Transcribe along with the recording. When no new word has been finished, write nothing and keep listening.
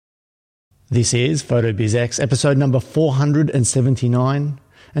This is PhotoBizX, episode number 479.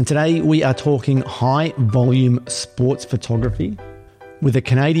 And today we are talking high volume sports photography with a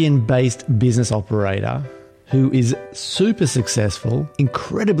Canadian-based business operator who is super successful,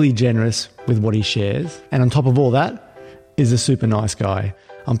 incredibly generous with what he shares, and on top of all that, is a super nice guy.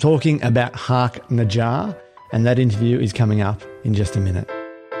 I'm talking about Hark Najjar, and that interview is coming up in just a minute.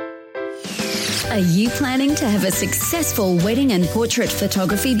 Are you planning to have a successful wedding and portrait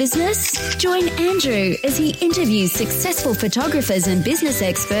photography business? Join Andrew as he interviews successful photographers and business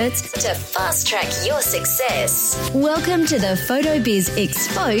experts to fast-track your success. Welcome to the PhotoBiz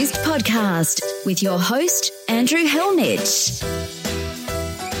Exposed podcast with your host, Andrew Helmich.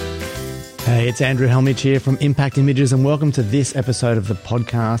 Hey, it's Andrew Helmich here from Impact Images, and welcome to this episode of the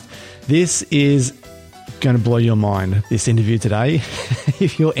podcast. This is going to blow your mind, this interview today.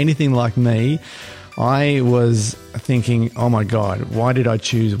 If you're anything like me, I was thinking, oh my God, why did I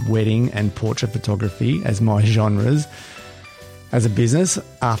choose wedding and portrait photography as my genres as a business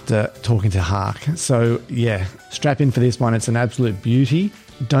after talking to Hark? So yeah, strap in for this one. It's an absolute beauty.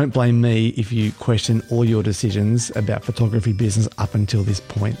 Don't blame me if you question all your decisions about photography business up until this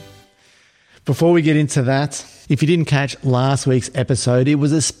point. Before we get into that, if you didn't catch last week's episode, it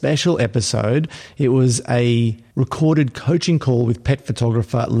was a special episode. It was a recorded coaching call with pet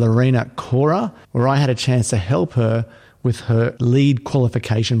photographer Lorena Cora, where I had a chance to help her with her lead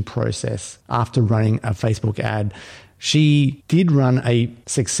qualification process after running a Facebook ad. She did run a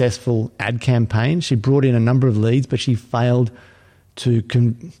successful ad campaign. She brought in a number of leads, but she failed to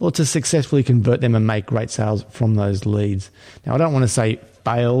successfully convert them and make great sales from those leads. Now, I don't want to say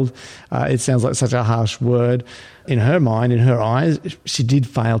failed. It sounds like such a harsh word. In her mind, in her eyes, she did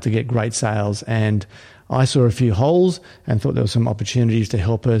fail to get great sales. And I saw a few holes and thought there were some opportunities to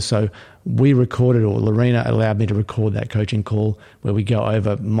help her. So we recorded, or Lorena allowed me to record that coaching call where we go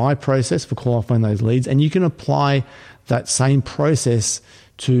over my process for qualifying those leads. And you can apply that same process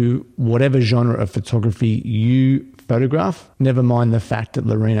to whatever genre of photography you photograph, never mind the fact that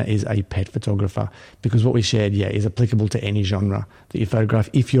Lorena is a pet photographer, because what we shared, is applicable to any genre that you photograph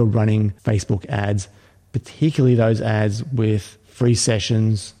if you're running Facebook ads, particularly those ads with free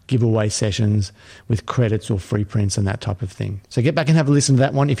sessions, giveaway sessions, with credits or free prints and that type of thing. So get back and have a listen to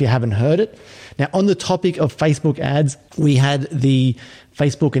that one if you haven't heard it. Now, on the topic of Facebook ads, we had the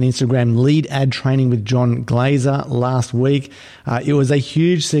Facebook and Instagram lead ad training with John Glazer last week. It was a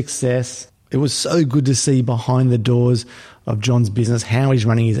huge success. It was so good to see behind the doors of John's business, how he's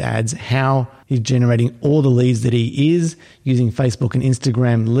running his ads, how he's generating all the leads that he is using Facebook and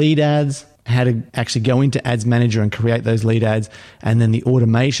Instagram lead ads, how to actually go into Ads Manager and create those lead ads, and then the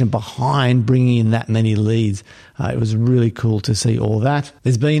automation behind bringing in that many leads. It was really cool to see all that.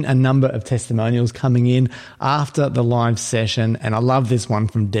 There's been a number of testimonials coming in after the live session, and I love this one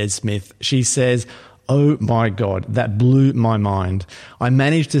from Des Smith. She says, "Oh my God, that blew my mind. I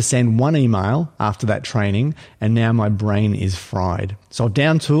managed to send one email after that training and now my brain is fried. So I've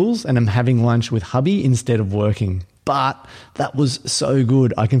down tools and I'm having lunch with hubby instead of working. But that was so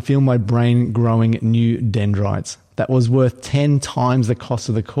good. I can feel my brain growing new dendrites. That was worth 10 times the cost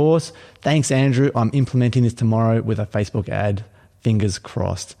of the course. Thanks, Andrew. I'm implementing this tomorrow with a Facebook ad. Fingers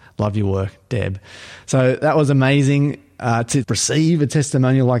crossed. Love your work, Deb." So that was amazing. To receive a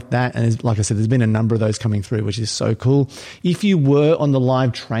testimonial like that. And like I said, there's been a number of those coming through, which is so cool. If you were on the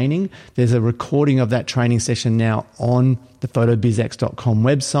live training, there's a recording of that training session now on the photobizx.com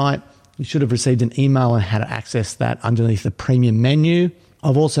website. You should have received an email on how to access that underneath the premium menu.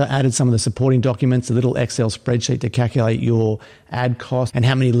 I've also added some of the supporting documents, a little Excel spreadsheet to calculate your ad cost and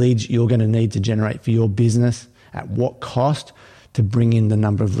how many leads you're going to need to generate for your business, at what cost, to bring in the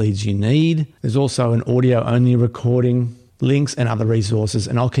number of leads you need. There's also an audio-only recording, links and other resources,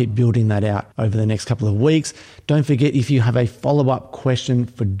 and I'll keep building that out over the next couple of weeks. Don't forget, if you have a follow-up question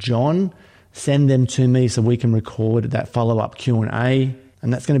for John, send them to me so we can record that follow-up Q&A,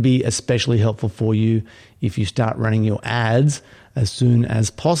 and that's going to be especially helpful for you if you start running your ads as soon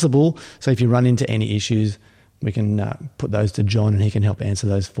as possible. So if you run into any issues, we can put those to John and he can help answer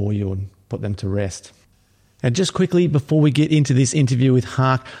those for you and put them to rest. Now, just quickly, before we get into this interview with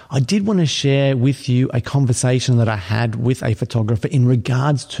Hark, I did want to share with you a conversation that I had with a photographer in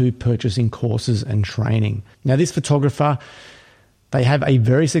regards to purchasing courses and training. Now, this photographer, they have a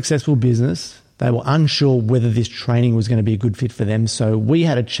very successful business. They were unsure whether this training was going to be a good fit for them. So we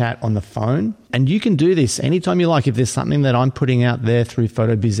had a chat on the phone, and you can do this anytime you like. If there's something that I'm putting out there through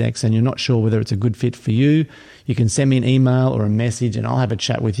PhotoBizX and you're not sure whether it's a good fit for you, you can send me an email or a message and I'll have a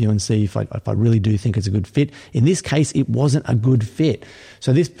chat with you and see if I really do think it's a good fit. In this case, it wasn't a good fit.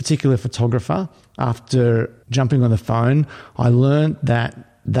 So this particular photographer, after jumping on the phone, I learned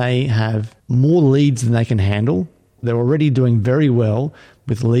that they have more leads than they can handle. They're already doing very well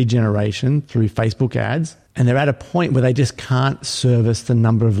with lead generation through Facebook ads, and they're at a point where they just can't service the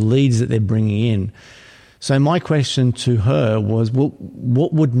number of leads that they're bringing in. So my question to her was, well,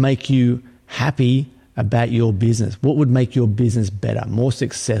 what would make you happy about your business? What would make your business better, more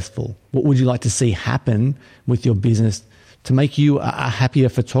successful? What would you like to see happen with your business to make you a happier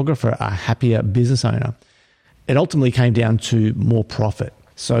photographer, a happier business owner? It ultimately came down to more profit.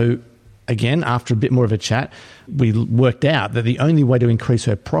 So again, after a bit more of a chat, we worked out that the only way to increase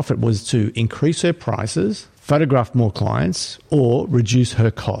her profit was to increase her prices, photograph more clients, or reduce her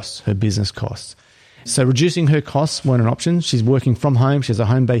costs, her business costs. So reducing her costs weren't an option. She's working from home. She has a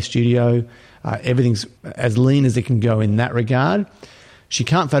home-based studio. Everything's as lean as it can go in that regard. She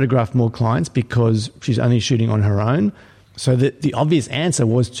can't photograph more clients because she's only shooting on her own. So the obvious answer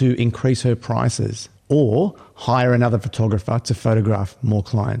was to increase her prices or hire another photographer to photograph more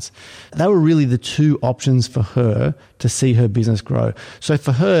clients. They were really the two options for her to see her business grow. So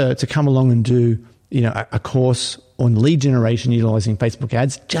for her to come along and do, a course on lead generation utilizing Facebook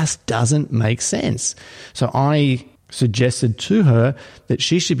ads just doesn't make sense. So I suggested to her that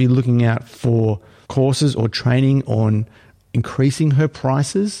she should be looking out for courses or training on increasing her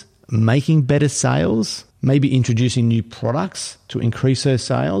prices, making better sales, maybe introducing new products to increase her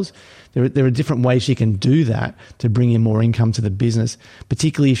sales. There are different ways she can do that to bring in more income to the business,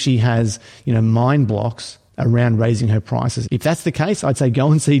 particularly if she has, mind blocks around raising her prices. If that's the case, I'd say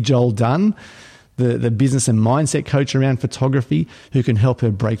go and see Joel Dunn, the business and mindset coach around photography, who can help her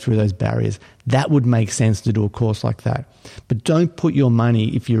break through those barriers. That would make sense to do a course like that. But don't put your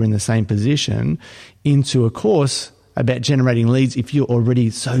money, if you're in the same position, into a course about generating leads if you're already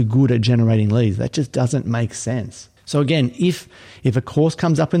so good at generating leads. That just doesn't make sense. So again, if a course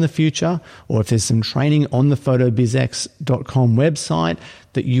comes up in the future, or if there's some training on the photobizx.com website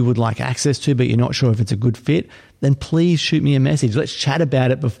that you would like access to, but you're not sure if it's a good fit, then please shoot me a message. Let's chat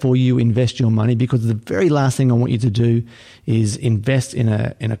about it before you invest your money, because the very last thing I want you to do is invest in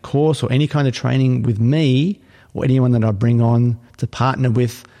a course or any kind of training with me or anyone that I bring on to partner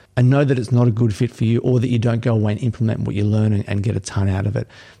with and know that it's not a good fit for you, or that you don't go away and implement what you learn and get a ton out of it.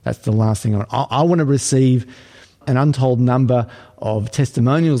 That's the last thing. I want to receive an untold number of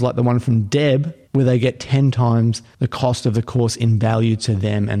testimonials like the one from Deb, where they get 10 times the cost of the course in value to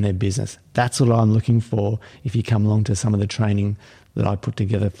them and their business. That's what I'm looking for if you come along to some of the training that I put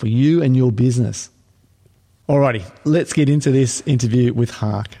together for you and your business. Alrighty, let's get into this interview with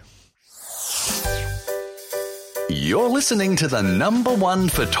Hark. You're listening to the #1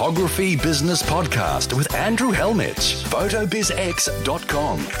 photography business podcast with Andrew Helmich,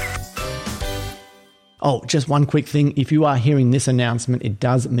 photobizx.com. Oh, just one quick thing. If you are hearing this announcement, it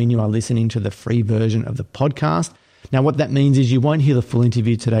does mean you are listening to the free version of the podcast. Now, what that means is you won't hear the full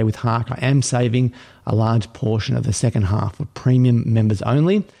interview today with Hark. I am saving a large portion of the second half for premium members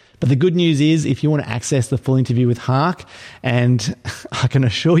only. But the good news is, if you want to access the full interview with Hark, and I can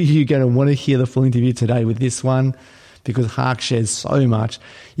assure you you're going to want to hear the full interview today with this one, because Hark shares so much,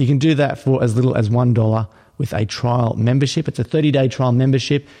 you can do that for as little as $1 with a trial membership. It's a 30-day trial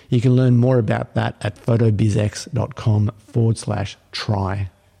membership. You can learn more about that at photobizx.com/try.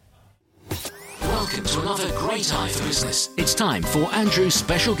 Welcome to another great eye for business. It's time for Andrew's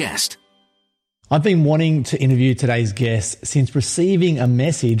special guest. I've been wanting to interview today's guest since receiving a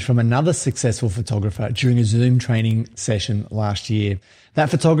message from another successful photographer during a Zoom training session last year. That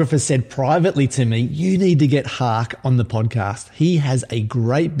photographer said privately to me, "You need to get Hark on the podcast. He has a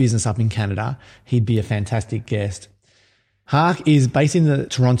great business up in Canada. He'd be a fantastic guest." Hark is based in the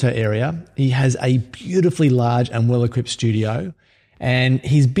Toronto area. He has a beautifully large and well-equipped studio, and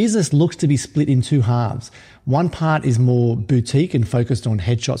his business looks to be split in two halves. One part is more boutique and focused on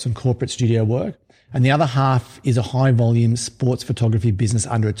headshots and corporate studio work, and the other half is a high-volume sports photography business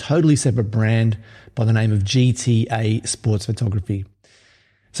under a totally separate brand by the name of GTA Sports Photography.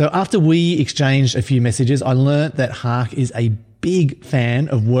 So after we exchanged a few messages, I learned that Hark is a big fan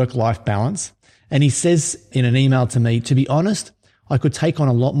of work-life balance. And he says in an email to me, "To be honest, I could take on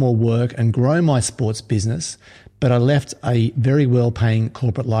a lot more work and grow my sports business, but I left a very well-paying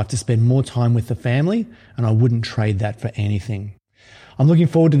corporate life to spend more time with the family, and I wouldn't trade that for anything." I'm looking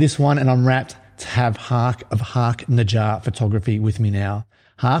forward to this one, and I'm rapt to have Hark of Hark Najjar Photography with me now.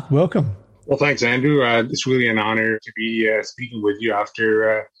 Hark, welcome. Well, thanks, Andrew. It's really an honor to be speaking with you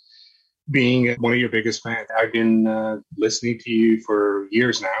after being one of your biggest fans. I've been listening to you for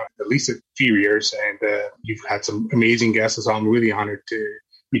years now, at least a few years, and you've had some amazing guests, so I'm really honored to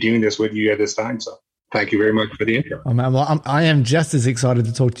be doing this with you at this time. So Thank you very much for the intro. Oh, man, well, I am just as excited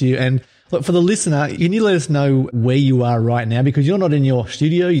to talk to you. And look, for the listener, can you let us know where you are right now? Because you're not in your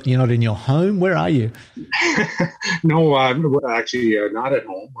studio, you're not in your home. Where are you? No, we're actually not at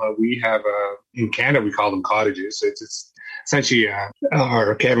home. We have, in Canada, we call them cottages. It's essentially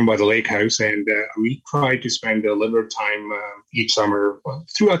our cabin by the lake house. And we try to spend a little bit of time each summer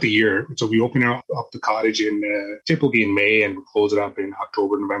throughout the year. So we open up the cottage typically in May, and we close it up in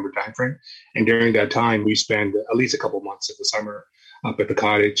October, November timeframe. And during that time, we spend at least a couple of months of the summer up at the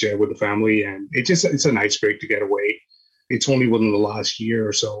cottage with the family. And it's a nice break to get away. It's only within the last year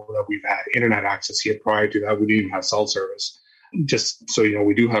or so that we've had internet access here. Prior to that, we didn't even have cell service. Just so you know,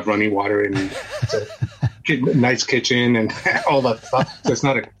 we do have running water and a nice kitchen and all that stuff. So it's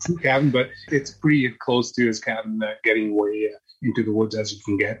not a true cabin, but it's pretty close to his cabin, getting way into the woods as you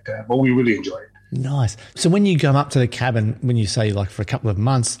can get. But we really enjoy it. Nice. So when you come up to the cabin, when you say like for a couple of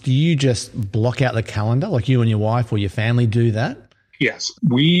months, do you just block out the calendar, like you and your wife or your family do that? Yes,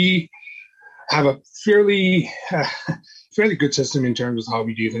 we have a fairly good system in terms of how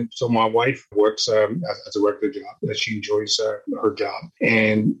we do things. So my wife works as a regular job. She enjoys her job.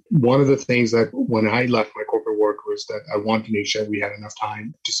 And one of the things that when I left my corporate work was that I wanted to make sure we had enough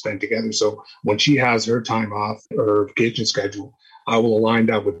time to spend together. So when she has her time off, her vacation schedule, I will align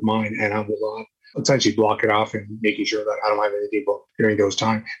that with mine, and I will essentially block it off and making sure that I don't have anything booked during those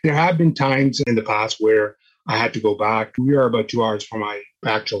times. There have been times in the past where I had to go back. We are about 2 hours from my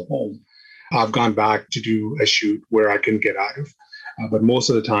actual home. I've gone back to do a shoot where I can get out of. But most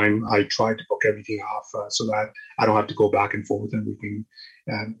of the time, I try to book everything off so that I don't have to go back and forth, and we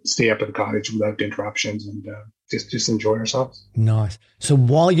can stay up at the cottage without interruptions and just enjoy ourselves. Nice. So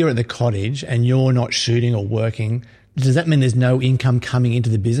while you're at the cottage and you're not shooting or working, does that mean there's no income coming into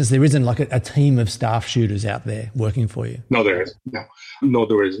the business? There isn't like a team of staff shooters out there working for you? No, there isn't. No,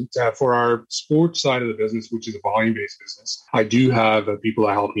 there isn't. For our sports side of the business, which is a volume-based business, I do have people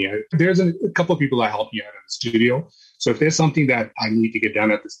that help me out. There's a couple of people that help me out in the studio. So if there's something that I need to get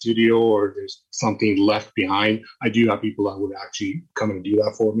done at the studio or there's something left behind, I do have people that would actually come and do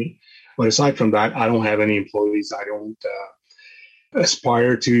that for me. But aside from that, I don't have any employees. I don't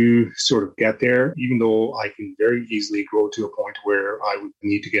aspire to sort of get there, even though I can very easily grow to a point where I would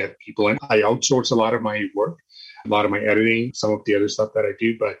need to get people in. I outsource a lot of my work, a lot of my editing, some of the other stuff that I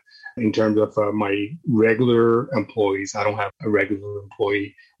do. But in terms of my regular employees, I don't have a regular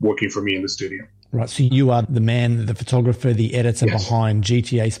employee working for me in the studio. Right. So you are the man, the photographer, the editor Yes. behind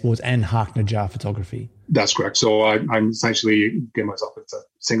GTA Sports and Harkner Jar Photography. That's correct. So I'm essentially give myself, it's a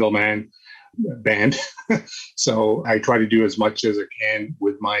single man band. So I try to do as much as I can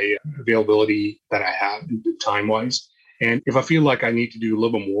with my availability that I have time wise. And if I feel like I need to do a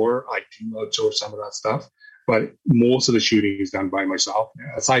little bit more, I do outsource some of that stuff. But most of the shooting is done by myself.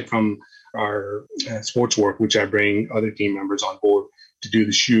 Aside from our sports work, which I bring other team members on board to do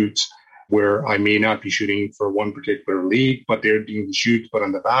the shoots, where I may not be shooting for one particular league, but they're doing the shoots. But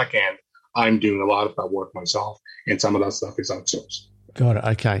on the back end, I'm doing a lot of that work myself, and some of that stuff is outsourced. Got it.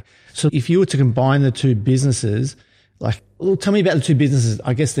 Okay. So if you were to combine the two businesses, tell me about the two businesses.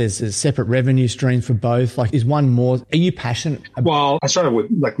 I guess there's a separate revenue stream for both. Like, is one more, are you passionate about? Well, I started with,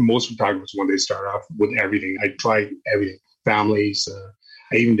 like most photographers, when they start off with everything. I tried everything, families.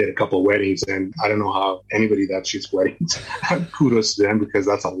 I even did a couple of weddings, and I don't know how anybody that shoots weddings, kudos to them, because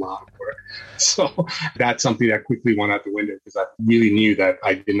that's a lot of work. So that's something that quickly went out the window because I really knew that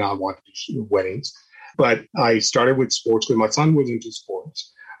I did not want to shoot weddings. But I started with sports because my son was into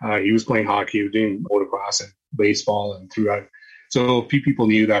sports. He was playing hockey, he was doing motocross and baseball and throughout. So a few people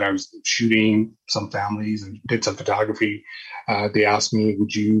knew that I was shooting some families and did some photography. They asked me,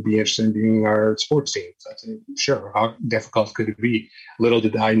 would you be interested in doing our sports teams? I said, sure. How difficult could it be? Little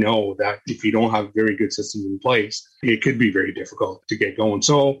did I know that if you don't have very good systems in place, it could be very difficult to get going.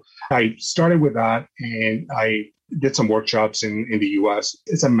 So I started with that, and I did some workshops in the U.S.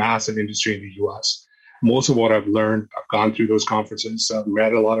 It's a massive industry in the U.S. Most of what I've learned, I've gone through those conferences,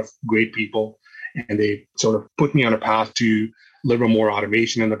 met a lot of great people, and they sort of put me on a path to deliver more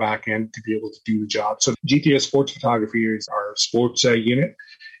automation in the back end to be able to do the job. So GTA Sports Photography is our sports unit,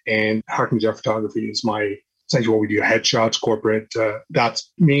 and Harkner Jar Photography is essentially what we do, headshots, corporate.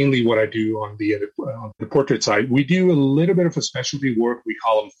 That's mainly what I do on the portrait side. We do a little bit of a specialty work. We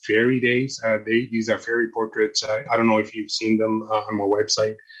call them fairy days. These are fairy portraits. I don't know if you've seen them on my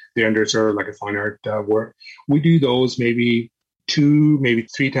website. They're under sort of like a fine art work. We do those maybe 2, maybe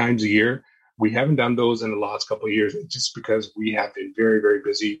 3 times a year. We haven't done those in the last couple of years just because we have been very, very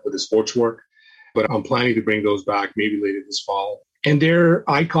busy with the sports work. But I'm planning to bring those back maybe later this fall And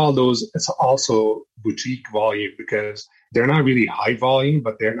I call those, it's also boutique volume because they're not really high volume,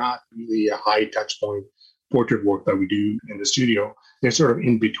 but they're not really a high touch point portrait work that we do in the studio. They're sort of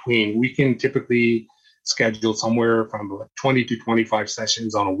in between. We can typically schedule somewhere from 20 to 25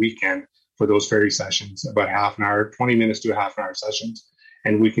 sessions on a weekend for those very sessions, about half an hour, 20 minutes to a half an hour sessions.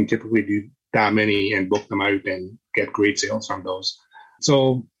 And we can typically do that many and book them out and get great sales from those.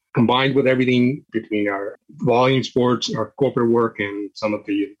 So combined with everything between our volume sports, our corporate work, and some of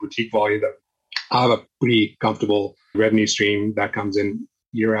the boutique volume, that I have a pretty comfortable revenue stream that comes in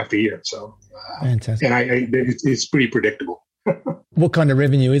year after year. So, fantastic. And it's pretty predictable. What kind of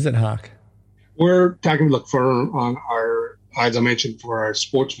revenue is it, Hark? We're talking, on our, as I mentioned, for our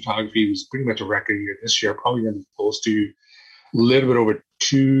sports photography, it was pretty much a record year this year, probably going to be close to a little bit over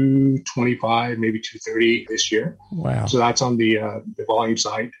 225, maybe 230 this year. Wow. So that's on the volume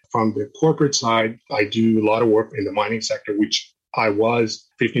side. From the corporate side, I do a lot of work in the mining sector, which I was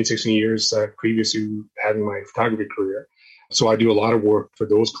 15, 16 years previous to having my photography career. So I do a lot of work for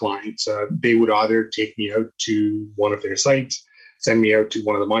those clients. They would either take me out to one of their sites, send me out to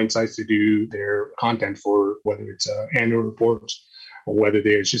one of the mine sites to do their content for, whether it's annual reports or whether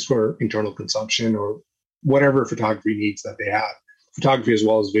it's just for internal consumption or whatever photography needs that they have. Photography as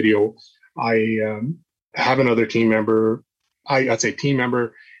well as video. I have another team member. I'd say team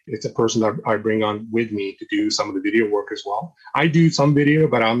member. It's a person that I bring on with me to do some of the video work as well. I do some video,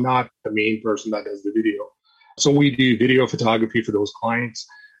 but I'm not the main person that does the video. So we do video photography for those clients,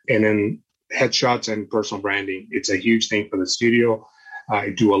 and then headshots and personal branding. It's a huge thing for the studio.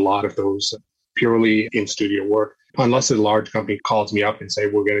 I do a lot of those purely in studio work. Unless a large company calls me up and say,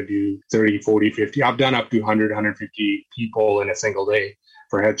 we're going to do 30, 40, 50. I've done up to 100, 150 people in a single day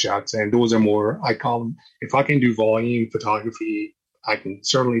for headshots. And those are more, I call them, if I can do volume photography, I can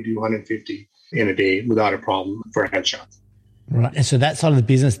certainly do 150 in a day without a problem for headshots. Right. And so that side of the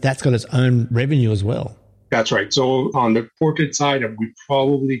business, that's got its own revenue as well. That's right. So on the portrait side, we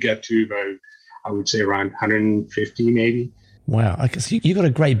probably get to about, I would say around 150 maybe. Wow. Okay, so you've got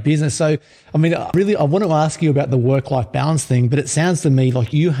a great business. So, I mean, I want to ask you about the work-life balance thing, but it sounds to me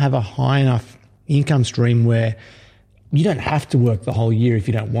like you have a high enough income stream where you don't have to work the whole year if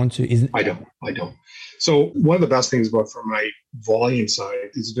you don't want to, isn't it? I don't. So one of the best things about for my volume side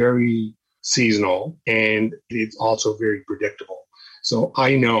is very seasonal and it's also very predictable. So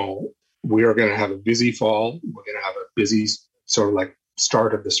I know we are going to have a busy fall. We're going to have a busy sort of like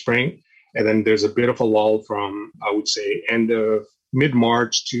start of the spring. And then there's a bit of a lull from, I would say, end of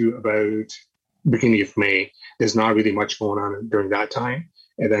mid-March to about beginning of May. There's not really much going on during that time.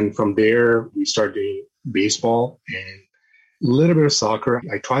 And then from there, we start doing baseball and a little bit of soccer.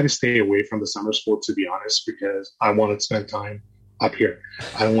 I try to stay away from the summer sports, to be honest, because I want to spend time up here.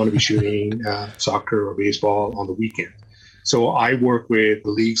 I don't want to be shooting soccer or baseball on the weekend. So I work with the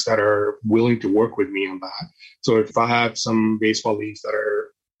leagues that are willing to work with me on that. So if I have some baseball leagues that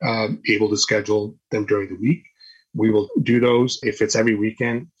are able to schedule them during the week, we will do those. If it's every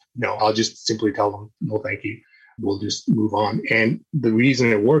weekend, no, I'll just simply tell them, no, thank you. We'll just move on. And the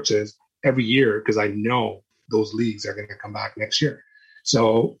reason it works is every year, because I know those leagues are going to come back next year.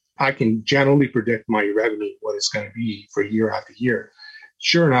 So I can generally predict my revenue, what it's going to be for year after year.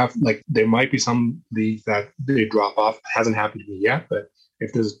 Sure enough, like there might be some leagues that they drop off. It hasn't happened to me yet, but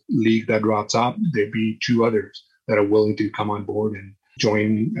if there's a league that drops off, there'd be two others that are willing to come on board and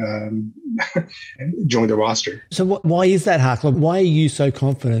join the roster. So why is that, Hark? Like, why are you so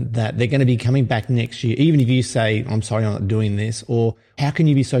confident that they're going to be coming back next year, even if you say, I'm sorry, I'm not doing this? Or how can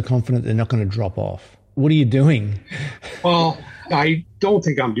you be so confident they're not going to drop off? What are you doing? Well, I don't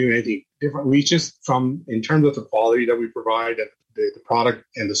think I'm doing anything different. We just, in terms of the quality that we provide, and the product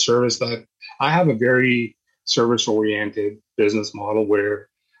and the service, that I have a very service-oriented business model where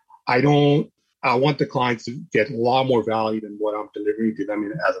I want the clients to get a lot more value than what I'm delivering to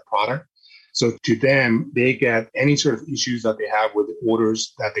them as a product. So to them, they get any sort of issues that they have with the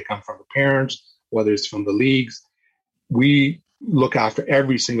orders that they come from the parents, whether it's from the leagues. We look after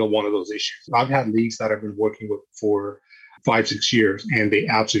every single one of those issues. I've had leagues that I've been working with for 5-6 years, and they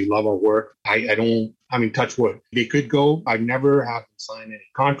absolutely love our work. I mean, touch wood. They could go. I've never had them sign any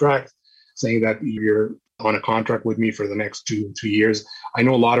contract saying that you're on a contract with me for the next 2 or 3 years. I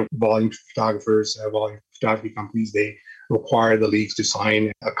know a lot of volume photographers, volume photography companies, they require the leagues to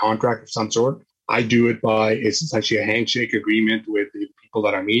sign a contract of some sort. I do it by, it's essentially a handshake agreement with the people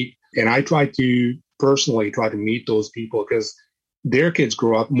that I meet. And I personally try to meet those people because their kids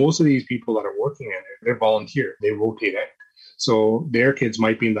grow up. Most of these people that are working in it, they're volunteer. They rotate out. So their kids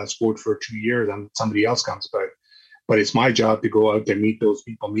might be in that sport for 2 years and somebody else comes. But it's my job to go out and meet those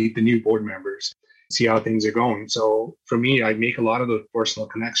people, meet the new board members, see how things are going. So for me, I make a lot of those personal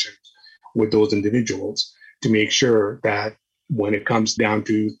connections with those individuals to make sure that when it comes down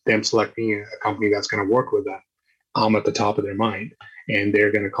to them selecting a company that's going to work with them, I'm at the top of their mind, and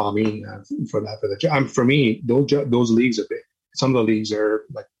they're going to call me for the job. For me, those leagues are big. Some of the leagues are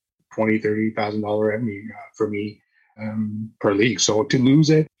like $20,000-$30,000 revenue for me per league. So to lose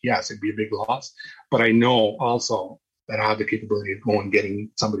it, yes, it'd be a big loss. But I know also that I have the capability of going and getting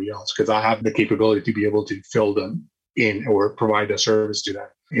somebody else, because I have the capability to be able to fill them in or provide a service to them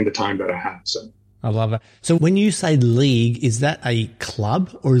in the time that I have. So I love it. So when you say league, is that a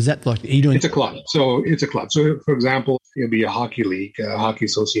club, or is that like, are you doing? It's a club. So it's a club. So for example, it'll be a hockey league, a hockey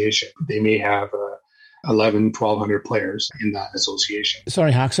association. They may have 1,100 players in that association.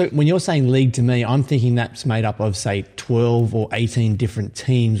 Sorry, Hark. So when you're saying league to me, I'm thinking that's made up of, say, 12 or 18 different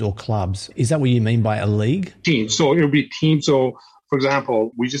teams or clubs. Is that what you mean by a league? Teams. So it'll be teams. So for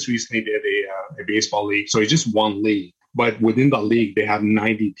example, we just recently did a baseball league. So it's just one league, but within the league, they have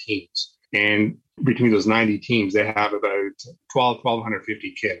 90 teams. And between those 90 teams, they have about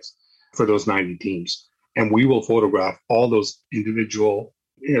 1,250 kids for those 90 teams. And we will photograph all those individual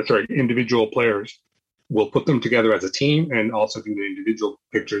players. We'll put them together as a team and also do the individual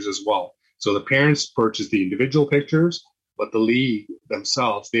pictures as well. So the parents purchase the individual pictures, but the league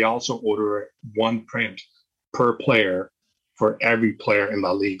themselves, they also order one print per player for every player in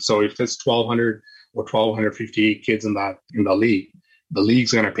the league. So if it's 1,200 or 1,250 kids in the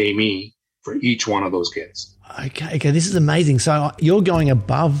league's going to pay me for each one of those kids. Okay, this is amazing. So you're going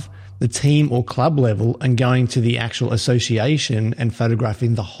above the team or club level and going to the actual association and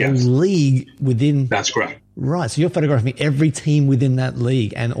photographing the whole league within. That's correct. Right. So you're photographing every team within that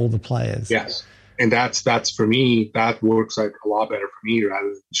league and all the players. Yes. And that's for me, that works like a lot better for me rather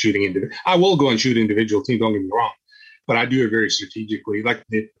than shooting individual. I will go and shoot individual teams, don't get me wrong, but I do it very strategically. Like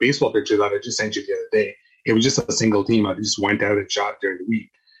the baseball picture that I just sent you the other day, it was just a single team. I just went out and shot during the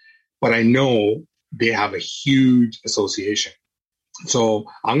week. But I know they have a huge association. So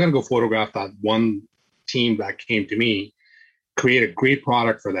I'm going to go photograph that one team that came to me, create a great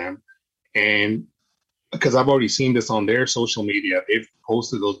product for them. And because I've already seen this on their social media, they've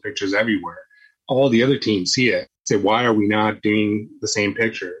posted those pictures everywhere. All the other teams see it, say, why are we not doing the same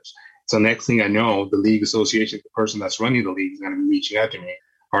pictures? So next thing I know, the league association, the person that's running the league is going to be reaching out to me.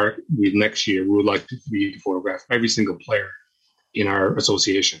 Next year, we would like to photograph every single player in our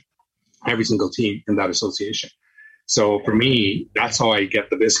association, every single team in that association. So for me, that's how I get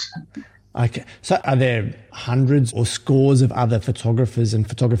the business. Okay. So are there hundreds or scores of other photographers and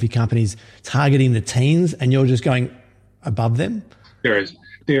photography companies targeting the teens and you're just going above them? There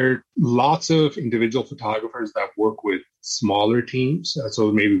are lots of individual photographers that work with smaller teams,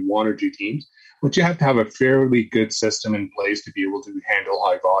 so maybe one or two teams, but you have to have a fairly good system in place to be able to handle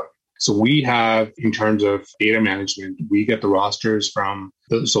high volume. So we have, in terms of data management, we get the rosters from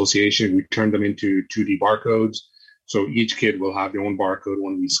the association, we turn them into 2D barcodes. So each kid will have their own barcode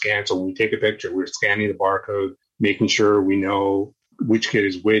when we scan. So when we take a picture, we're scanning the barcode, making sure we know which kid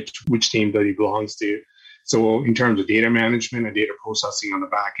is which team that he belongs to. So in terms of data management and data processing on the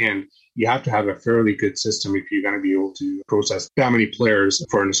back end, you have to have a fairly good system if you're going to be able to process that many players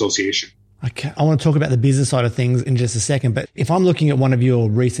for an association. Okay, I want to talk about the business side of things in just a second, but if I'm looking at one of your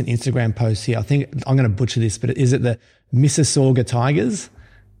recent Instagram posts here, I think I'm going to butcher this, but is it the Mississauga Tigers?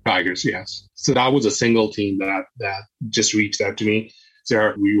 Tigers, yes. So that was a single team that just reached out to me.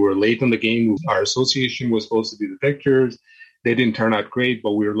 So we were late in the game. Our association was supposed to do the pictures. They didn't turn out great,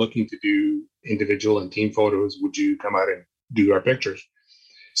 but we were looking to do individual and team photos. Would you come out and do our pictures?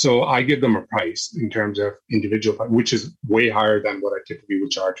 So I give them a price in terms of individual, which is way higher than what I typically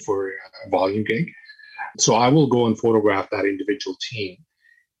would charge for a volume gig. So I will go and photograph that individual team,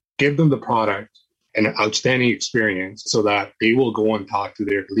 give them the product, an outstanding experience so that they will go and talk to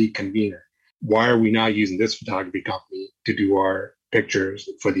their league convener. Why are we not using this photography company to do our pictures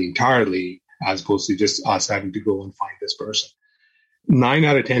for the entire league as opposed to just us having to go and find this person? 9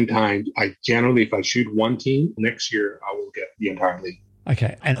 out of 10 times, if I shoot one team, next year I will get the entire league.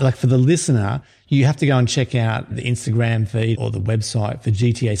 Okay. And like for the listener, you have to go and check out the Instagram feed or the website for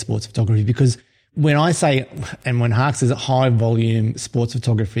GTA Sports Photography, because when I say, and when Hark says high volume sports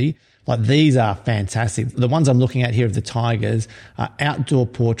photography, like these are fantastic. The ones I'm looking at here of the Tigers are outdoor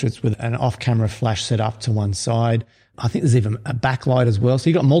portraits with an off-camera flash set up to one side. I think there's even a backlight as well. So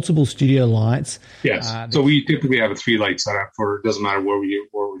you've got multiple studio lights. Yes. So we typically have a 3-light setup for, doesn't matter where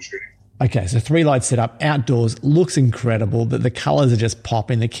we're shooting. Okay, so 3 lights set up outdoors, looks incredible. The colors are just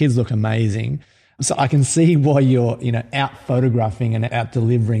popping. The kids look amazing. So I can see why you're, out photographing and out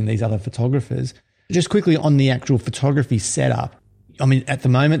delivering these other photographers. Just quickly on the actual photography setup, I mean, at the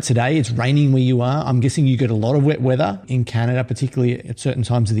moment today, it's raining where you are. I'm guessing you get a lot of wet weather in Canada, particularly at certain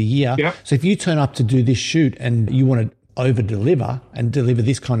times of the year. Yeah. So if you turn up to do this shoot and you want to over-deliver and deliver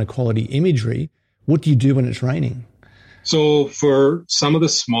this kind of quality imagery, what do you do when it's raining? So for some of the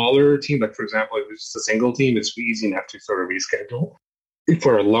smaller teams, like for example, if it's just a single team, it's easy enough to sort of reschedule.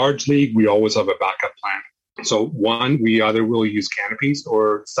 For a large league, we always have a backup plan. So one, we either will use canopies,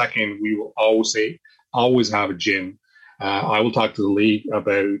 or second, we will always have a gym. I will talk to the league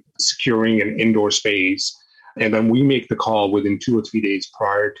about securing an indoor space, and then we make the call within 2 or 3 days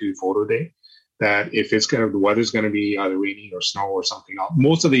prior to photo day that if the weather's going to be either raining or snow or something else.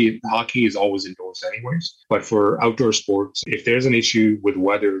 Most of the hockey is always indoors anyways, but for outdoor sports, if there's an issue with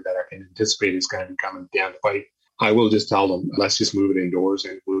weather that I can anticipate is going to be coming down the pipe, I will just tell them, let's just move it indoors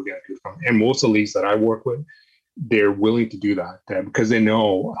and we're going to do it. And most of the leagues that I work with, they're willing to do that because they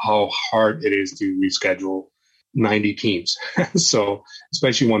know how hard it is to reschedule 90 teams. So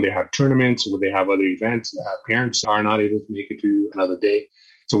especially when they have tournaments or they have other events, parents are not able to make it to another day.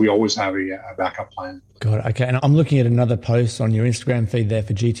 So we always have a backup plan. Got it. Okay. And I'm looking at another post on your Instagram feed there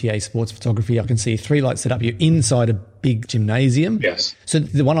for GTA Sports Photography. I can see 3 lights set up. You're inside a big gymnasium. Yes. So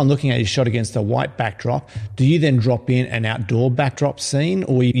the one I'm looking at is shot against a white backdrop. Do you then drop in an outdoor backdrop scene,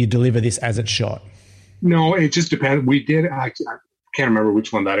 or you deliver this as it's shot? No, it just depends. We did actually, I can't remember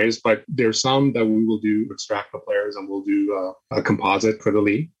which one that is, but there's some that we will do extract the players and we'll do a composite for the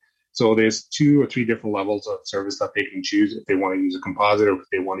league. So there's 2 or 3 different levels of service that they can choose if they want to use a composite or if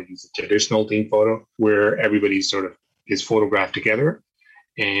they want to use a traditional team photo where everybody sort of is photographed together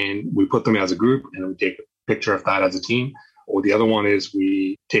and we put them as a group and we take a picture of that as a team. Or the other one is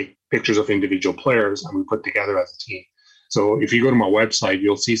we take pictures of individual players and we put together as a team. So if you go to my website,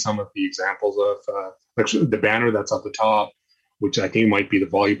 you'll see some of the examples of the banner that's at the top, which I think might be the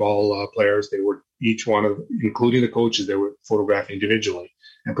volleyball players. They were each one of, including the coaches, they were photographed individually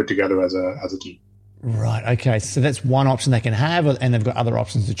and put together as a team. Right. Okay. So that's one option they can have, and they've got other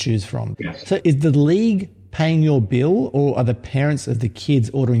options to choose from. Yes. So is the league paying your bill, or are the parents of the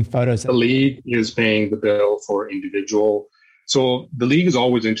kids ordering photos? The league is paying the bill for individual. So the league is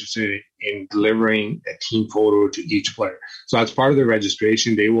always interested in delivering a team photo to each player. So as part of the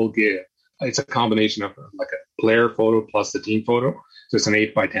registration, they will give, it's a combination of like a player photo plus the team photo. So it's an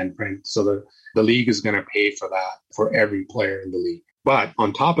 8x10 print. So the league is going to pay for that for every player in the league. But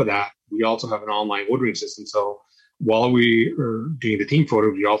on top of that, we also have an online ordering system. So while we are doing the team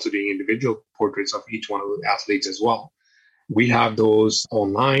photo, we're also doing individual portraits of each one of the athletes as well. We have those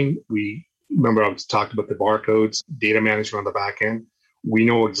online. Remember, I talked about the barcodes, data management on the back end. We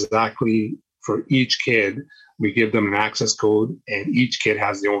know exactly for each kid, we give them an access code, and each kid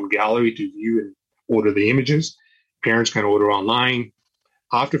has their own gallery to view and order the images. Parents can order online.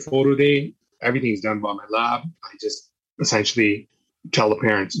 After photo day, everything's done by my lab. I just essentially tell the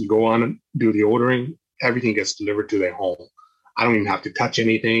parents, you go on and do the ordering. Everything gets delivered to their home. I don't even have to touch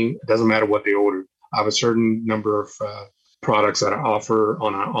anything. It doesn't matter what they order. I have a certain number of products that I offer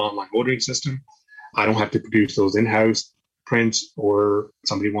on an online ordering system. I don't have to produce those in-house prints, or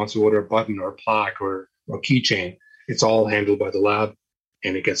somebody wants to order a button or a plaque or a keychain. It's all handled by the lab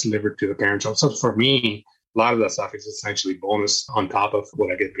and it gets delivered to the parents. So for me, a lot of that stuff is essentially bonus on top of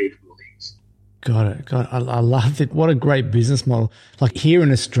what I get paid from the leagues. Got it. I love it. What a great business model. Like here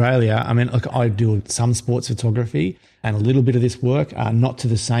in Australia, I mean, look, I do some sports photography and a little bit of this work, not to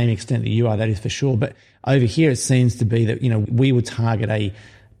the same extent that you are, that is for sure. But over here, it seems to be that, we would target a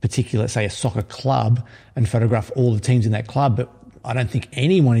particular, say, a soccer club and photograph all the teams in that club. But I don't think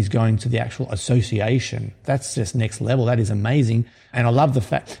anyone is going to the actual association. That's just next level. That is amazing. And I love the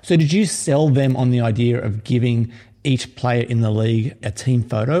fact. So did you sell them on the idea of giving each player in the league a team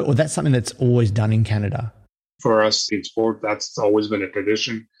photo, or that's something that's always done in Canada? For us in sport, that's always been a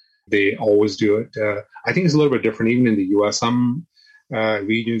tradition. They always do it. I think it's a little bit different even in the US. Some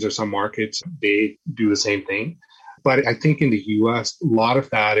regions or some markets, they do the same thing. But I think in the US, a lot of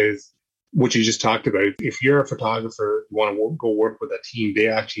that is what you just talked about. If you're a photographer, you want to go work with a team, they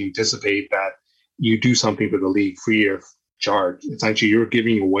actually anticipate that you do something for the league free of charge. Essentially, you're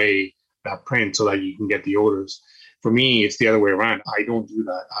giving away that print so that you can get the orders. For me, it's the other way around. I don't do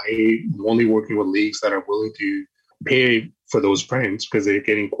that. I'm only working with leagues that are willing to pay for those prints because they're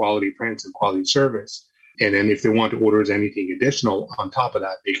getting quality prints and quality service. And then if they want to order anything additional on top of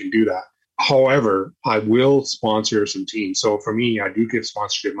that, they can do that. However, I will sponsor some teams. So for me, I do give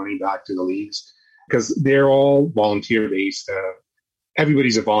sponsorship money back to the leagues because they're all volunteer-based.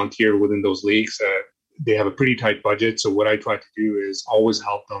 Everybody's a volunteer within those leagues. They have a pretty tight budget. So what I try to do is always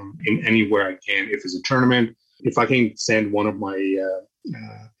help them in anywhere I can. If it's a tournament, if I can send one of my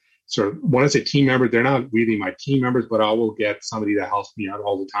sort of, when I say team member, they're not really my team members, but I will get somebody that helps me out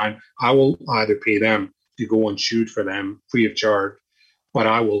all the time. I will either pay them to go and shoot for them free of charge, but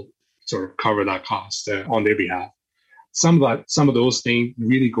I will sort of cover that cost on their behalf. Some of those things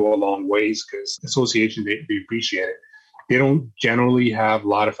really go a long ways because association, they appreciate it. They don't generally have a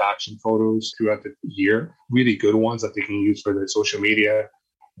lot of action photos throughout the year, really good ones that they can use for their social media,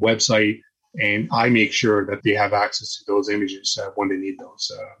 website. And I make sure that they have access to those images when they need those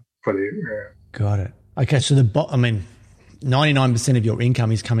for their. Got it. Okay, so 99% of your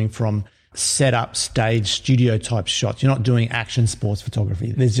income is coming from setup, stage, studio type shots. You're not doing action sports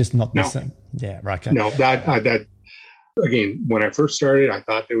photography. There's just not the same. Yeah, right. Okay. No, that again, when I first started, I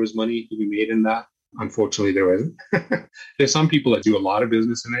thought there was money to be made in that. Unfortunately, there isn't. There's some people that do a lot of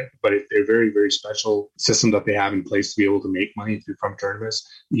business in it, but they're very, very special system that they have in place to be able to make money from tournaments.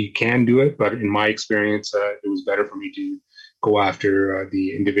 You can do it, but in my experience, it was better for me to go after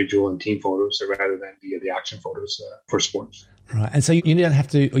the individual and team photos rather than the action photos for sports. Right. And so you don't have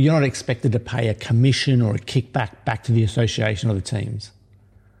to, or you're not expected to pay a commission or a kickback back to the association or the teams?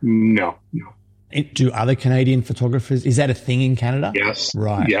 No. Do other Canadian photographers, is that a thing in Canada? Yes.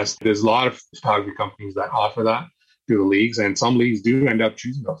 Right. Yes. There's a lot of photography companies that offer that to the leagues, and some leagues do end up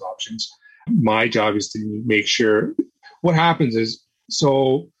choosing those options. My job is to make sure what happens is,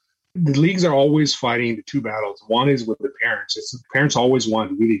 so the leagues are always fighting the two battles. One is with the parents. The parents always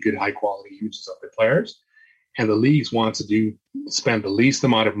want really good, high quality images of the players, and the leagues want to spend the least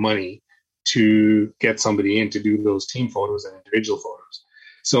amount of money to get somebody in to do those team photos and individual photos.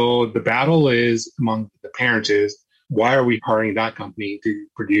 So the battle is among the parents is, why are we hiring that company to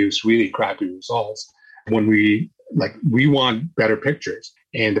produce really crappy results when we want better pictures?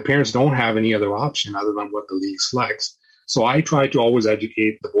 And the parents don't have any other option other than what the league selects. So I try to always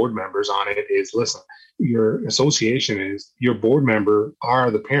educate the board members on it is, listen, your association is, your board member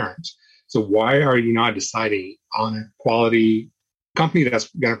are the parents. So why are you not deciding on a quality company that's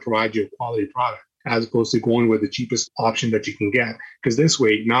going to provide you a quality product, as opposed to going with the cheapest option that you can get? Because this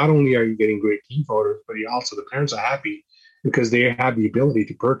way, not only are you getting great team photos, but you also, the parents are happy because they have the ability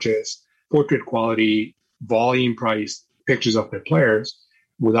to purchase portrait quality, volume price pictures of their players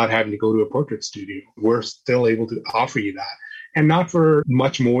without having to go to a portrait studio. We're still able to offer you that. And not for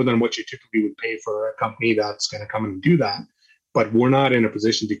much more than what you typically would pay for a company that's going to come and do that. But we're not in a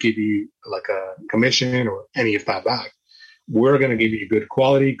position to give you like a commission or any of that back. We're going to give you good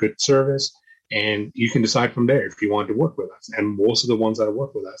quality, good service, and you can decide from there if you want to work with us. And most of the ones that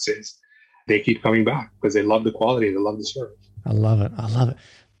work with us they keep coming back because they love the quality, they love the service. I love it.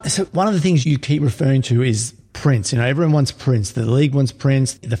 So one of the things you keep referring to is prints. Everyone wants prints. The league wants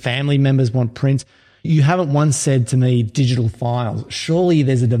prints. The family members want prints. You haven't once said to me digital files. Surely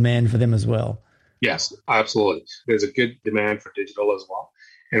there's a demand for them as well. Yes, absolutely. There's a good demand for digital as well.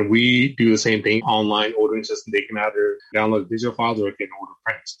 And we do the same thing, online ordering system. They can either download digital files or they can order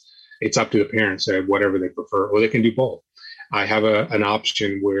prints. It's up to the parents, whatever they prefer, or they can do both. I have an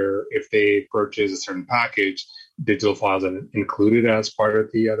option where if they purchase a certain package, digital files are included as part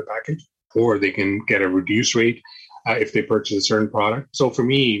of the package, or they can get a reduced rate if they purchase a certain product. So for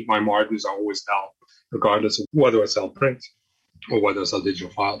me, my margins are always down, regardless of whether I sell print or whether I sell digital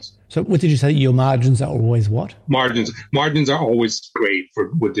files. So what did you say? Your margins are always what? Margins are always great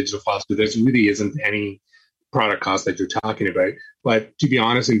with digital files, but there really isn't any product cost that you're talking about. But to be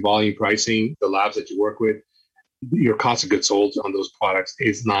honest, in volume pricing, the labs that you work with, your cost of goods sold on those products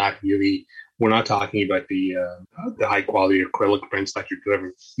is not really, we're not talking about the high quality acrylic prints that you're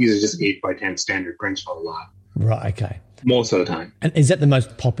delivering. These are just 8x10 standard prints for the lab. Right, okay. Most of the time. And is that the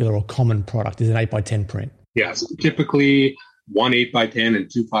most popular or common product? Is an 8x10 print? Yes. Typically, one 8x10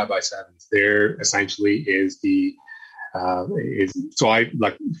 and two 5x7s. There essentially is so I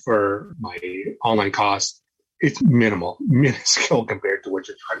like for my online cost, it's minuscule compared to what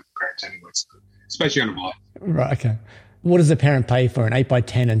you're trying to parents anyways, especially on a bot. Right, okay. What does the parent pay for an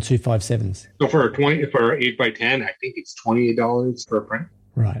 8x10 and two 5.7s? So for 8x10, I think it's $28 per print.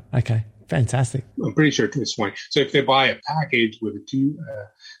 Right, okay. Fantastic. I'm pretty sure it's 20. So if they buy a package with a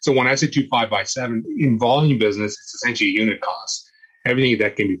so when I say two 5x7, in volume business, it's essentially a unit cost. Everything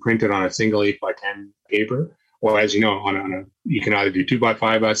that can be printed on a single 8x10 paper, or as you know, you can either do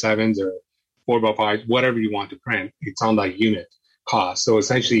 2x5x7s or 4x5, whatever you want to print, it's on that unit cost. So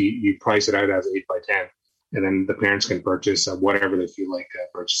essentially, you price it out as 8x10, and then the parents can purchase whatever they feel like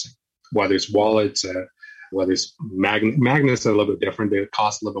purchasing, whether it's wallets, whether it's magnets are a little bit different. They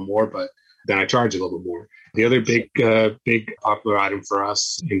cost a little bit more, but then I charge a little bit more. The other big popular item for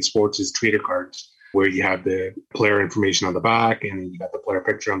us in sports is trader cards. where you have the player information on the back and you got the player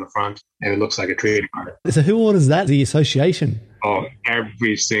picture on the front, and it looks like a trading card. So who orders that? The association? Oh,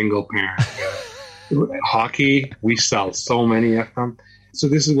 every single parent. Hockey, we sell so many of them. So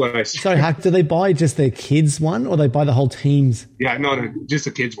this is what I say. So do they buy just their kids one, or they buy the whole team's? Yeah, no, just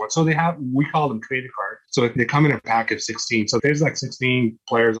the kids one. So we call them trading cards. So they come in a pack of 16. So there's like 16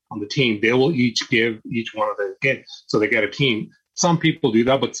 players on the team. They will each give each one of their kids. So they get a team. Some people do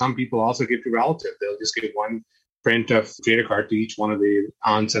that, but some people also give to relatives. They'll just give one print of trader card to each one of the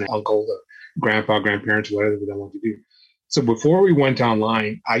aunts and uncles, grandpa, grandparents, whatever they want to do. So before we went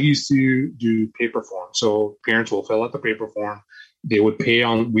online, I used to do paper form. So parents will fill out the paper form. They would pay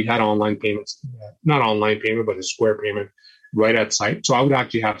we had online payments, not online payment, but a square payment right at site. So I would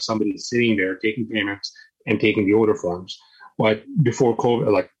actually have somebody sitting there taking payments and taking the order forms. But before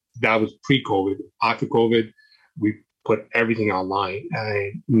COVID, like that was pre-COVID. After COVID, we put everything online.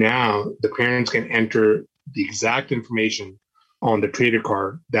 And now the parents can enter the exact information on the trader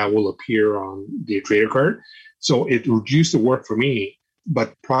card that will appear on the trader card. So it reduced the work for me.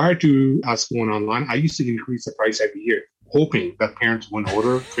 But prior to us going online, I used to increase the price every year, hoping that parents wouldn't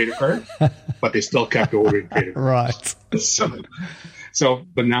order a trader card, but they still kept ordering trader cards. Right.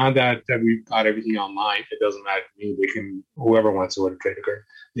 But now that we've got everything online, it doesn't matter to me. They can, whoever wants to order trader card,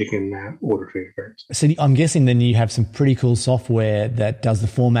 they can order trader cards. So I'm guessing then you have some pretty cool software that does the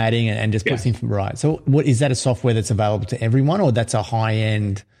formatting and just puts things right. So is that a software that's available to everyone, or that's a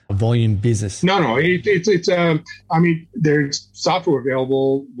high-end volume business? No. It's I mean, there's software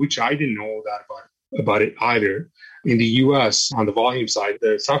available, which I didn't know that about it either. In the US, on the volume side,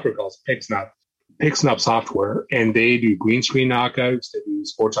 the software called Pixnub software, and they do green screen knockouts, they do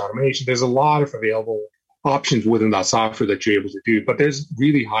sports automation. There's a lot of available options within that software that you're able to do. But there's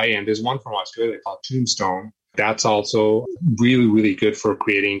really high end. There's one from Australia called Tombstone. That's also really, really good for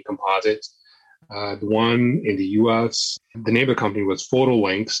creating composites. The one in the US, the name of the company was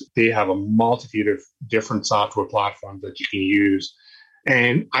PhotoLinks. They have a multitude of different software platforms that you can use.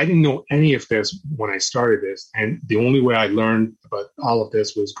 And I didn't know any of this when I started this. And the only way I learned about all of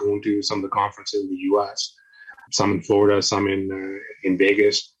this was going to some of the conferences in the US, some in Florida, some in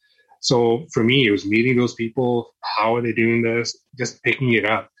Vegas. So for me, it was meeting those people. How are they doing this? Just picking it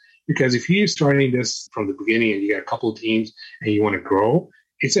up. Because if you're starting this from the beginning and you got a couple of teams and you want to grow,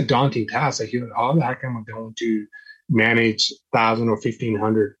 it's a daunting task. Like, how the heck am I going to manage 1,000 or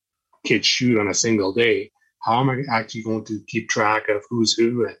 1,500 kids shoot on a single day? How am I actually going to keep track of who's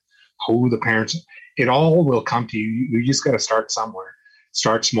who and who the parents? It all will come to you. You just got to start somewhere.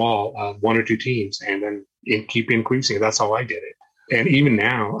 Start small, one or two teams, and then keep increasing. That's how I did it. And even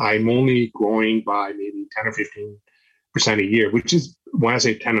now, I'm only growing by maybe 10 or 15% a year, which is, when I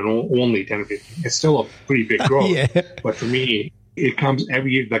say 10 and only 10 or 15, it's still a pretty big growth. Yeah. But for me, it comes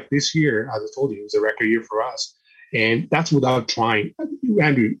every year. Like this year, as I told you, it was a record year for us. And that's without trying.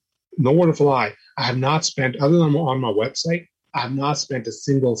 Andrew, nowhere to fly. I have not spent, other than on my website, I have not spent a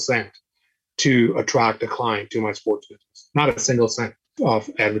single cent to attract a client to my sports business. Not a single cent of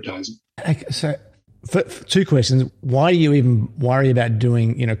advertising. Okay, so for two questions. Why do you even worry about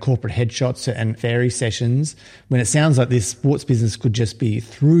doing, corporate headshots and fairy sessions when it sounds like this sports business could just be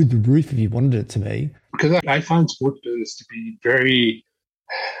through the roof if you wanted it to be? Because I find sports business to be very,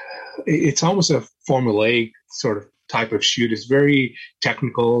 it's almost a formulaic sort of type of shoot. It's very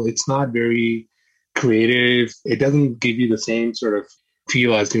technical. It's not very creative. It doesn't give you the same sort of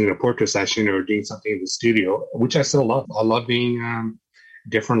feel as doing a portrait session or doing something in the studio, which I still love. I love being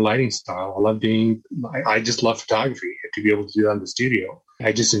different lighting style. I just love photography. To be able to do that in the studio,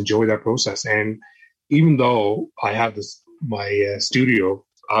 I just enjoy that process. And even though I have my studio,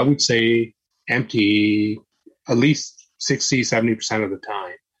 I would say empty at least 60, 70% of the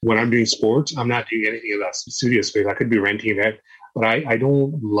time. When I'm doing sports, I'm not doing anything in that studio space. I could be renting that, but I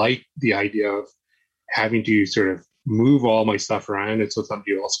don't like the idea of having to sort of move all my stuff around and so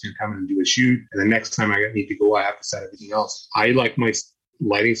somebody else can come in and do a shoot. And the next time I need to go, I have to set everything else. I like my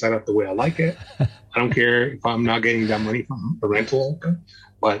lighting set up the way I like it. I don't care if I'm not getting that money from the rental,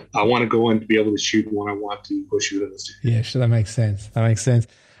 but I want to go and be able to shoot when I want to go shoot in the studio. Yeah, sure. That makes sense.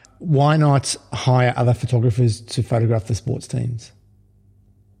 Why not hire other photographers to photograph the sports teams?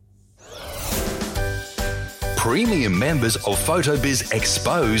 Premium members of PhotoBiz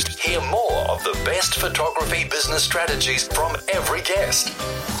Exposed hear more of the best photography business strategies from every guest.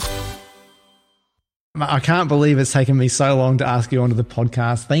 I can't believe it's taken me so long to ask you onto the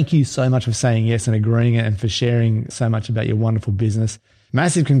podcast. Thank you so much for saying yes and agreeing and for sharing so much about your wonderful business.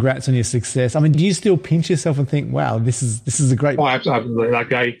 Massive congrats on your success. I mean, do you still pinch yourself and think, wow, this is a great... Oh, absolutely.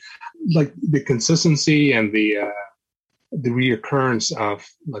 Like the consistency and the the reoccurrence of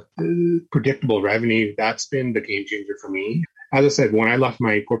like predictable revenue, that's been the game changer for me. As I said, when I left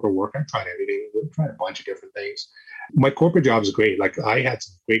my corporate work, I tried everything. I tried a bunch of different things. My corporate job is great. Like I had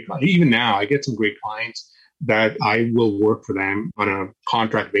some great, even now I get some great clients that I will work for them on a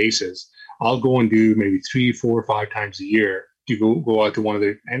contract basis. I'll go and do maybe 3, 4, 5 times a year to go out to one of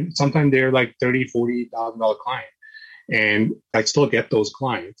their, and sometimes they're like $30,000, $40,000 client. And I still get those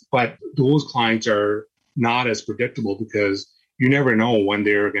clients, but those clients are not as predictable because you never know when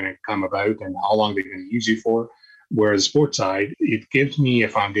they're going to come about and how long they're going to use you for. Whereas sports side, it gives me a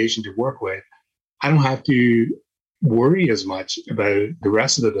foundation to work with. I don't have to worry as much about the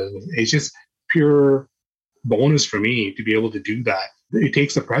rest of the business. It's just pure bonus for me to be able to do that. It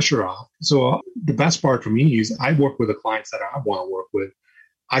takes the pressure off. So the best part for me is I work with the clients that I want to work with.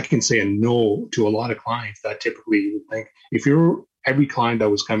 I can say a no to a lot of clients that typically you would think if you're every client that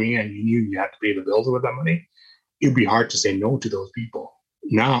was coming in, you knew you had to pay the bills with that money, it'd be hard to say no to those people.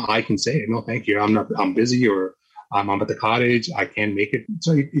 Now I can say, no, thank you. I'm busy, or I'm at the cottage. I can't make it.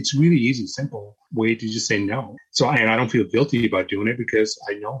 So it's really easy, simple way to just say no. So, and I don't feel guilty about doing it because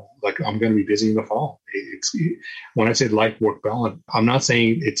I know like I'm going to be busy in the fall. When I said life work balance, I'm not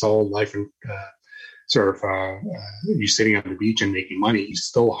saying it's all life and you're sitting on the beach and making money. It's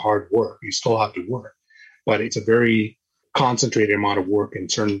still hard work. You still have to work, but it's a very concentrated amount of work in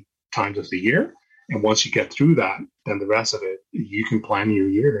certain times of the year. And once you get through that, then the rest of it, you can plan your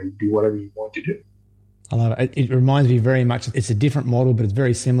year and do whatever you want to do. I love it. It reminds me very much, it's a different model, but it's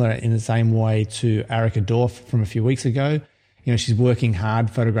very similar in the same way to Erica Dorf from a few weeks ago. You know, she's working hard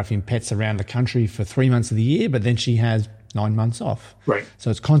photographing pets around the country for 3 months of the year, but then she has 9 months off. Right. So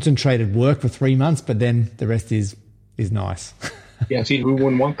it's concentrated work for 3 months, but then the rest is nice. Yeah, see, who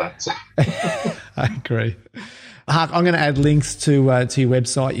wouldn't want that? I agree. Hark, I'm going to add links to your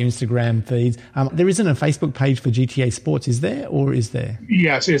website, your Instagram feeds. There isn't a Facebook page for GTA Sports, is there, or is there?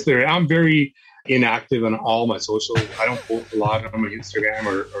 Yes, there. I'm very inactive on all my socials. I don't post a lot on my Instagram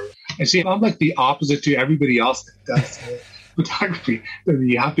or I see I'm like the opposite to everybody else that does photography.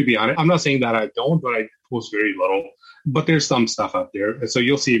 You have to be on it. I'm not saying that I don't, but I post very little. But there's some stuff out there. So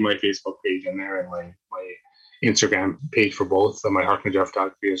you'll see my Facebook page in there and my Instagram page for both my Hark Najjar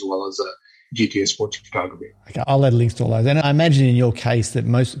photography as well as GTA Sports photography. Okay, I'll add links to all those. And I imagine in your case that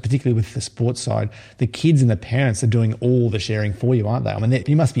most, particularly with the sports side, the kids and the parents are doing all the sharing for you, aren't they? I mean,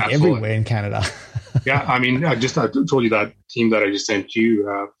 you must be Absolutely. Everywhere in Canada. Yeah, I mean, I told you that team that I just sent you.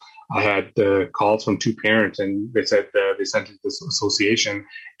 I had calls from 2 parents, and they said they sent it to this association,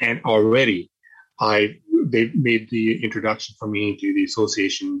 and already they made the introduction for me to the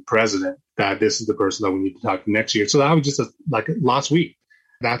association president that this is the person that we need to talk to next year. So that was just like last week.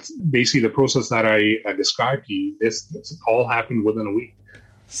 That's basically the process that I described to you. This all happened within a week.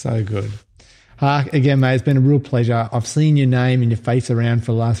 So good. Again, mate, it's been a real pleasure. I've seen your name and your face around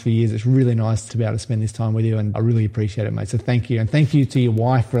for the last few years. It's really nice to be able to spend this time with you, and I really appreciate it, mate. So thank you. And thank you to your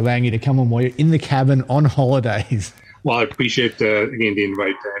wife for allowing you to come on while you're in the cabin on holidays. Well, I appreciate, again, the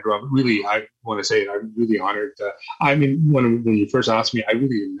invite, Andrew. I want to say I'm really honored. I mean, when you first asked me, I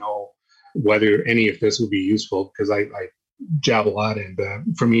really didn't know whether any of this would be useful because I jab a lot. And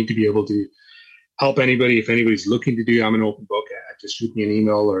for me to be able to help anybody, if anybody's looking to do, I'm an open book. Just shoot me an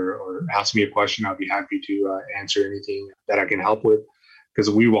email or ask me a question. I'll be happy to answer anything that I can help with because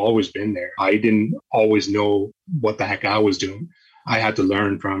we've always been there. I didn't always know what the heck I was doing. I had to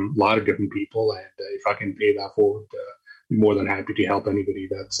learn from a lot of different people, and if I can pay that forward, I'm more than happy to help anybody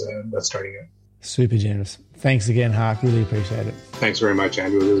that's starting out. Super generous. Thanks again, Hark. Really appreciate it. Thanks very much,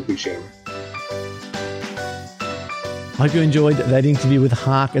 Andrew. I really appreciate it. I hope you enjoyed that interview with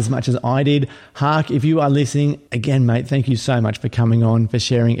Hark as much as I did. Hark, if you are listening, again, mate, thank you so much for coming on, for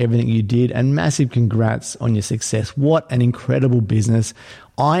sharing everything you did, and massive congrats on your success. What an incredible business.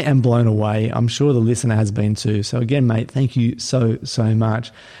 I am blown away. I'm sure the listener has been too. So again, mate, thank you so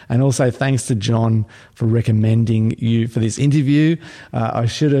much. And also thanks to John for recommending you for this interview. I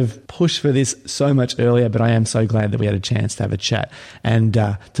should have pushed for this so much earlier, but I am so glad that we had a chance to have a chat. And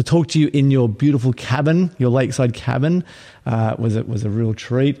to talk to you in your beautiful cabin, your lakeside cabin, was a real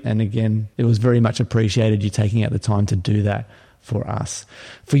treat. And again, it was very much appreciated you taking out the time to do that for us.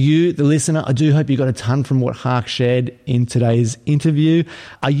 For you, the listener, I do hope you got a ton from what Hark shared in today's interview.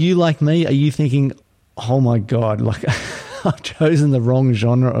 Are you like me? Are you thinking, oh my God, like I've chosen the wrong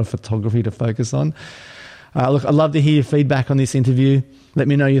genre of photography to focus on? Look, I'd love to hear your feedback on this interview. Let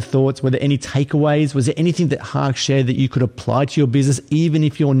me know your thoughts. Were there any takeaways? Was there anything that Hark shared that you could apply to your business, even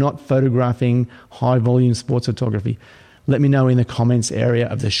if you're not photographing high volume sports photography? Let me know in the comments area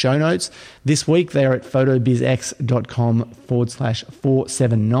of the show notes. This week, they're at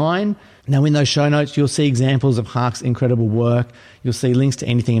photobizx.com/479. Now, in those show notes, you'll see examples of Hark's incredible work. You'll see links to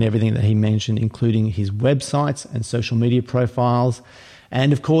anything and everything that he mentioned, including his websites and social media profiles.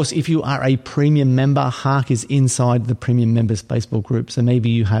 And of course, if you are a premium member, Hark is inside the premium members Facebook group. So maybe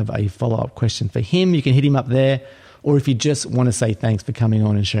you have a follow-up question for him. You can hit him up there. Or if you just want to say thanks for coming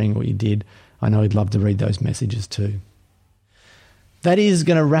on and sharing what you did, I know he'd love to read those messages too. That is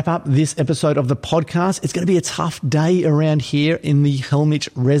going to wrap up this episode of the podcast. It's going to be a tough day around here in the Hellmich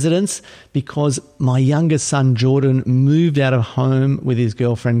residence because my youngest son, Jordan, moved out of home with his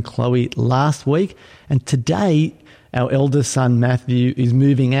girlfriend, Chloe, last week. And today, our eldest son, Matthew, is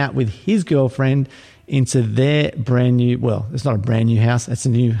moving out with his girlfriend into their brand new, well, it's not a brand new house. It's a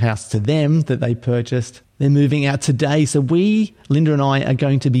new house to them that they purchased. They're moving out today. So Linda and I are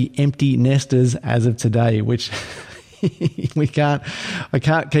going to be empty nesters as of today, which... I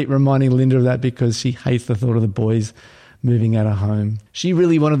can't keep reminding Linda of that because she hates the thought of the boys moving out of home. She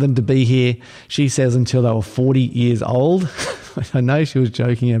really wanted them to be here, she says, until they were 40 years old. I know she was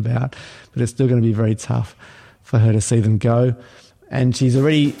joking about, but it's still going to be very tough for her to see them go. And she's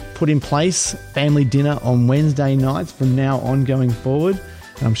already put in place family dinner on Wednesday nights from now on going forward.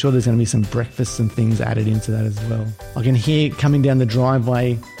 And I'm sure there's going to be some breakfasts and things added into that as well. I can hear coming down the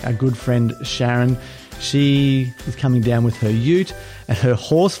driveway our good friend Sharon. She is coming down with her ute and her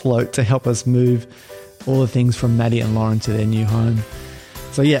horse float to help us move all the things from Maddie and Lauren to their new home.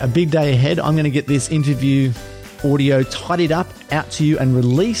 So yeah, a big day ahead. I'm going to get this interview audio tidied up, out to you and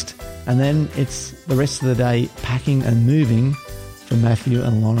released. And then it's the rest of the day packing and moving for Matthew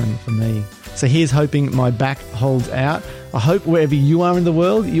and Lauren for me. So here's hoping my back holds out. I hope wherever you are in the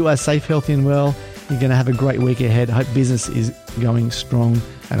world, you are safe, healthy and well. You're going to have a great week ahead. I hope business is going strong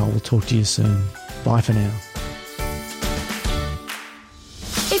and I will talk to you soon. Bye for now.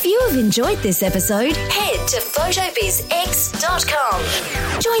 If you have enjoyed this episode, head to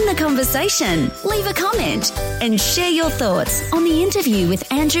photobizx.com. Join the conversation, leave a comment, and share your thoughts on the interview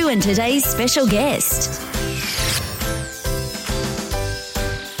with Andrew and today's special guest.